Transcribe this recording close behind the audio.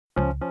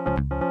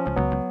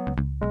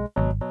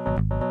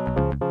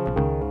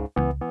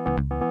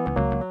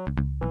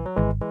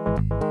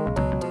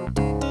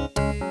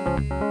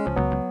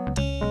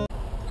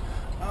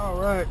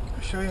Alright,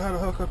 I'll show you how to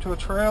hook up to a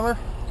trailer.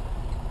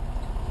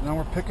 Now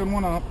we're picking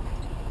one up.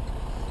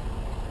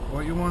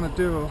 What you want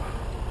to do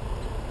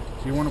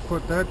is you want to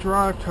put that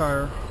drive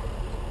tire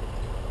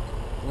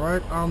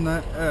right on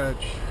that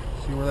edge.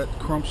 See where that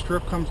chrome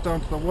strip comes down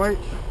to the white?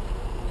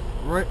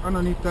 Right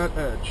underneath that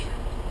edge.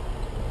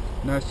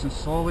 Nice and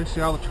slowly.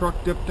 See how the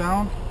truck dipped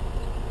down?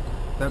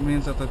 That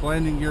means that the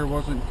landing gear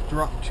wasn't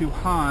dropped too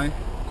high.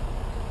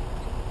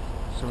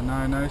 So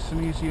now nice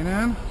and easy and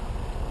in.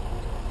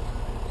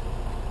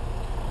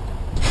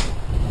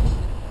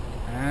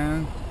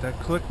 And that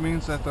click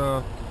means that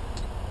the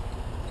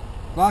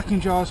locking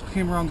jaws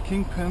came around the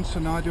kingpin, so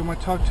now I do my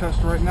tug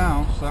test right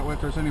now, so that way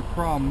if there's any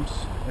problems,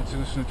 it's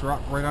just going to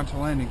drop right onto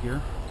landing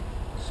gear.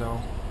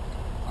 So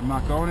I'm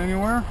not going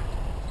anywhere.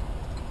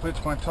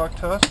 Completes my tug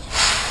test.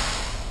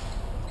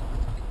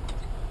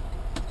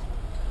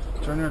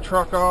 Turn your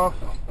truck off,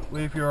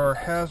 leave your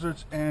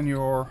hazards and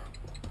your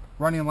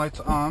running lights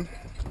on.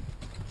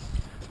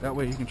 That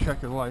way you can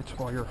check your lights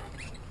while you're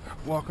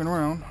walking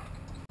around.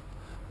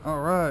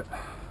 Alright,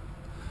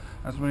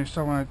 that's when you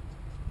saw when I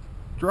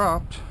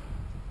dropped.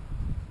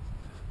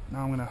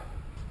 Now I'm going to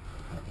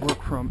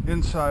work from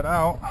inside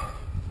out,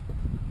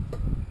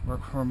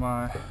 work from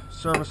my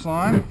service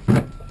line,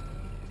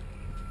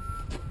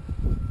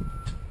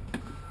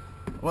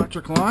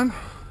 electric line,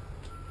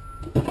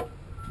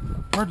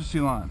 emergency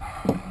line.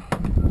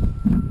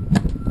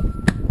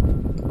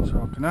 Those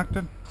are all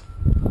connected.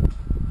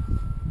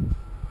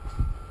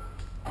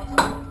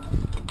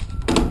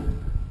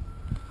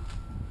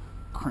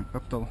 Crank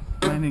up the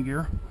landing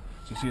gear.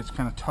 So you see it's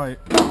kind of tight.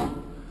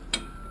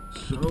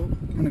 So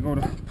I'm going to go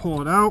to pull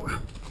it out,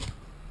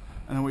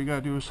 and then what you got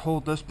to do is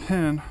hold this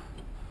pin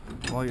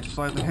while you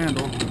slide the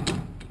handle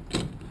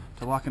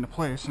to lock into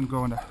place and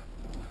go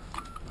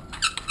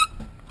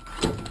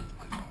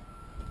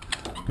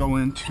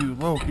into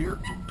low gear.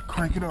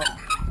 Crank it up.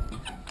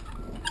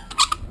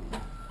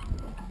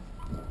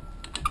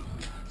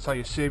 That's how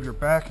you save your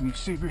back and you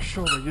save your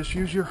shoulder. Just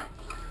use your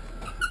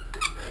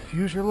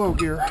low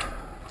gear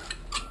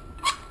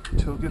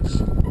until it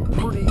gets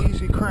pretty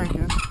easy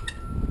cranking.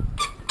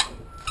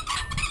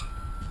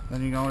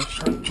 Then you gotta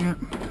start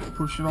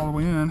push it all the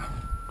way in.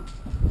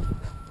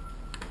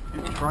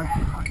 And try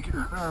high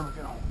gear. There we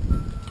go.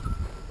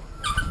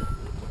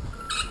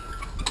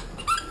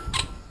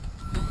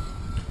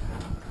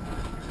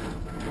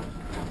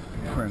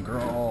 Crank her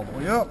all the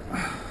way up.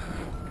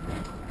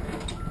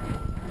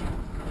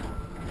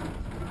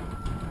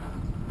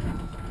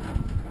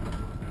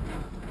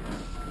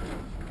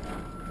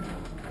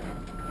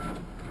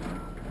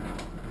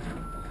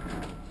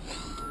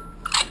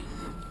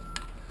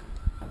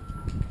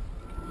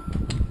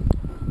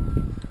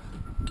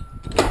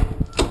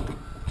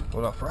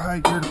 Hold up for high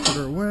gear to put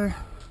her away.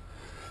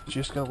 She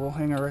just got a little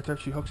hanger right there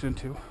she hooks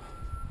into.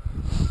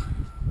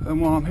 And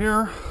while I'm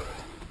here,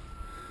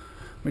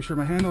 make sure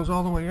my handle's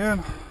all the way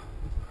in.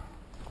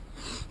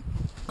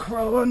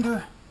 Crawl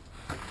under.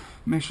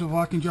 Make sure the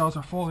locking jaws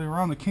are fully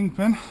around the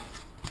kingpin,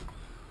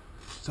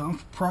 so I'm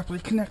properly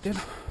connected.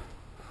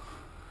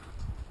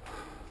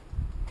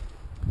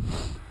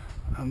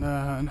 And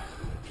then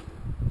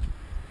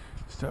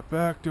step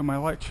back, do my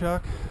light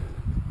check.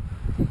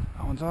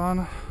 That one's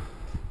on.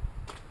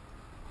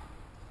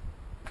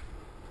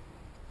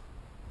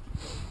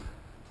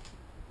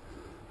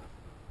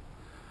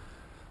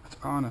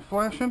 On and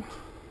flashing.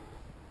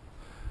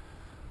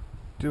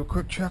 Do a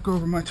quick check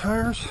over my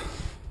tires.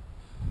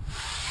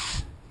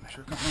 Make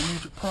sure I got no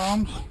major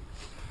problems.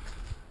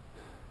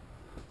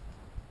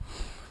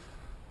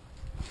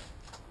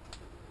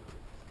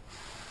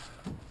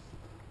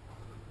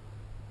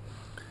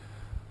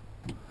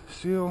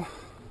 Seal.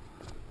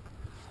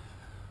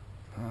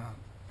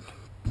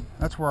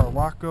 That's where our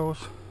lock goes.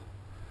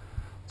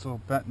 It's a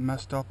little bent and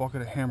messed up. I'll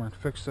get a hammer and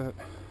fix it.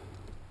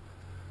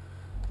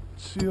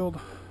 Sealed.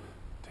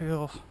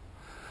 Tails.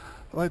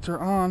 The lights are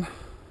on.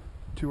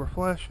 Two are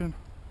flashing.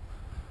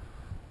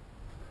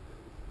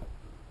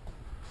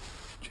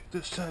 Check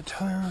this side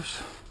tires.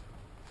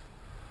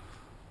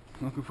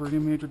 Looking for any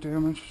major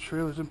damage. The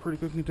trailer's in pretty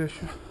good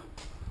condition.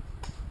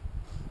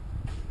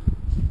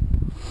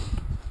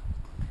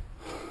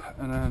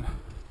 And then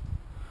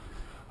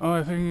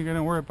only thing you're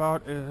gonna worry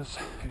about is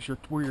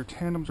where your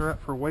tandems are at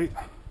for weight.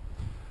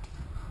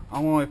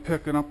 I'm only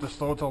picking up this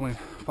load's only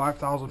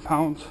 5,000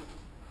 pounds.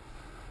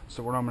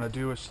 So what I'm going to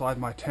do is slide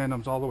my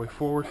tandems all the way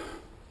forward.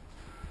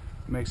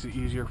 It makes it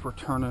easier for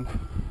turning.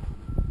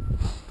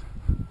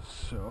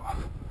 So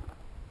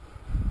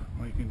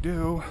what you can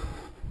do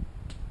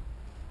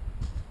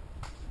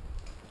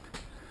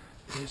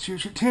is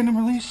here's your tandem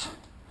release.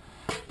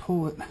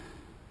 Pull it.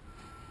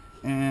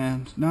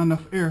 And not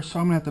enough air,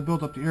 so I'm going to have to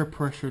build up the air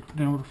pressure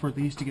in order for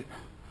these to get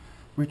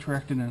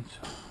retracted in.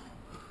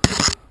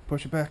 So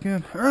push it back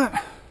in. Alright.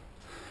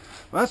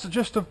 Well, that's the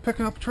gist of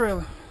picking up a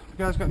trailer. If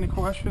you guys got any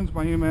questions,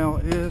 my email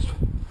is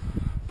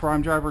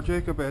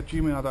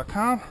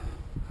primedriverjacob@gmail.com,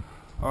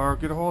 or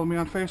get a hold of me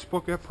on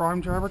Facebook at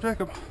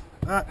primedriverjacob.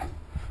 Alright,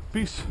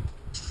 peace.